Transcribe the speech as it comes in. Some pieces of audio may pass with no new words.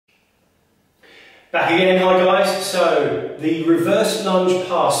Back again, hi guys. So, the reverse lunge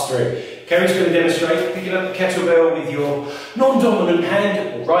pass-through. Kerry's going to demonstrate picking up the kettlebell with your non-dominant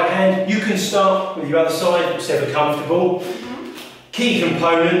hand or right hand. You can start with your other side, whichever comfortable. Key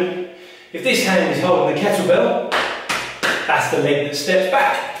component, if this hand is holding the kettlebell, that's the leg that steps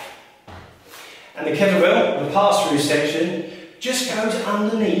back. And the kettlebell, the pass-through section, just goes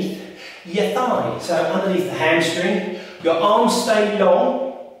underneath your thigh. So underneath the hamstring, your arms stay long,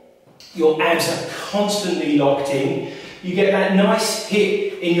 your abs are constantly locked in. You get that nice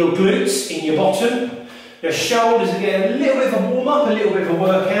hit in your glutes, in your bottom. Your shoulders are getting a little bit of a warm-up, a little bit of a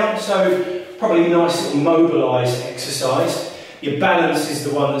workout, so probably a nice little mobilised exercise. Your balance is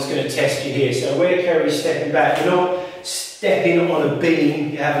the one that's going to test you here. So where Kerry's stepping back, you're not stepping on a beam,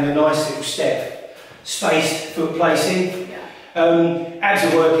 you're having a nice little step. Spaced foot placing.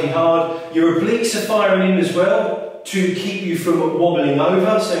 Abs are working hard. Your obliques are firing in as well to keep you from wobbling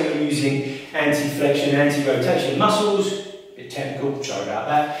over. So you're using anti-flexion, anti-rotation muscles. A bit technical, sorry about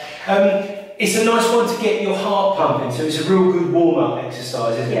that. It's a nice one to get your heart pumping. So it's a real good warm-up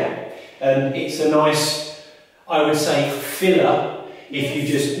exercise, isn't it? And it's a nice, I would say, filler if you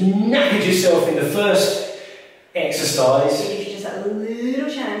just knackered yourself in the first exercise. It gives you just a little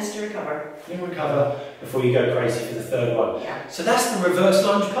chance to recover. You recover before you go crazy for the third one. So that's the reverse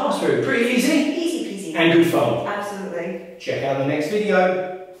lunge pass through. Pretty easy. Easy peasy. And good fun. Absolutely. Check out the next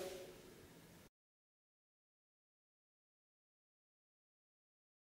video.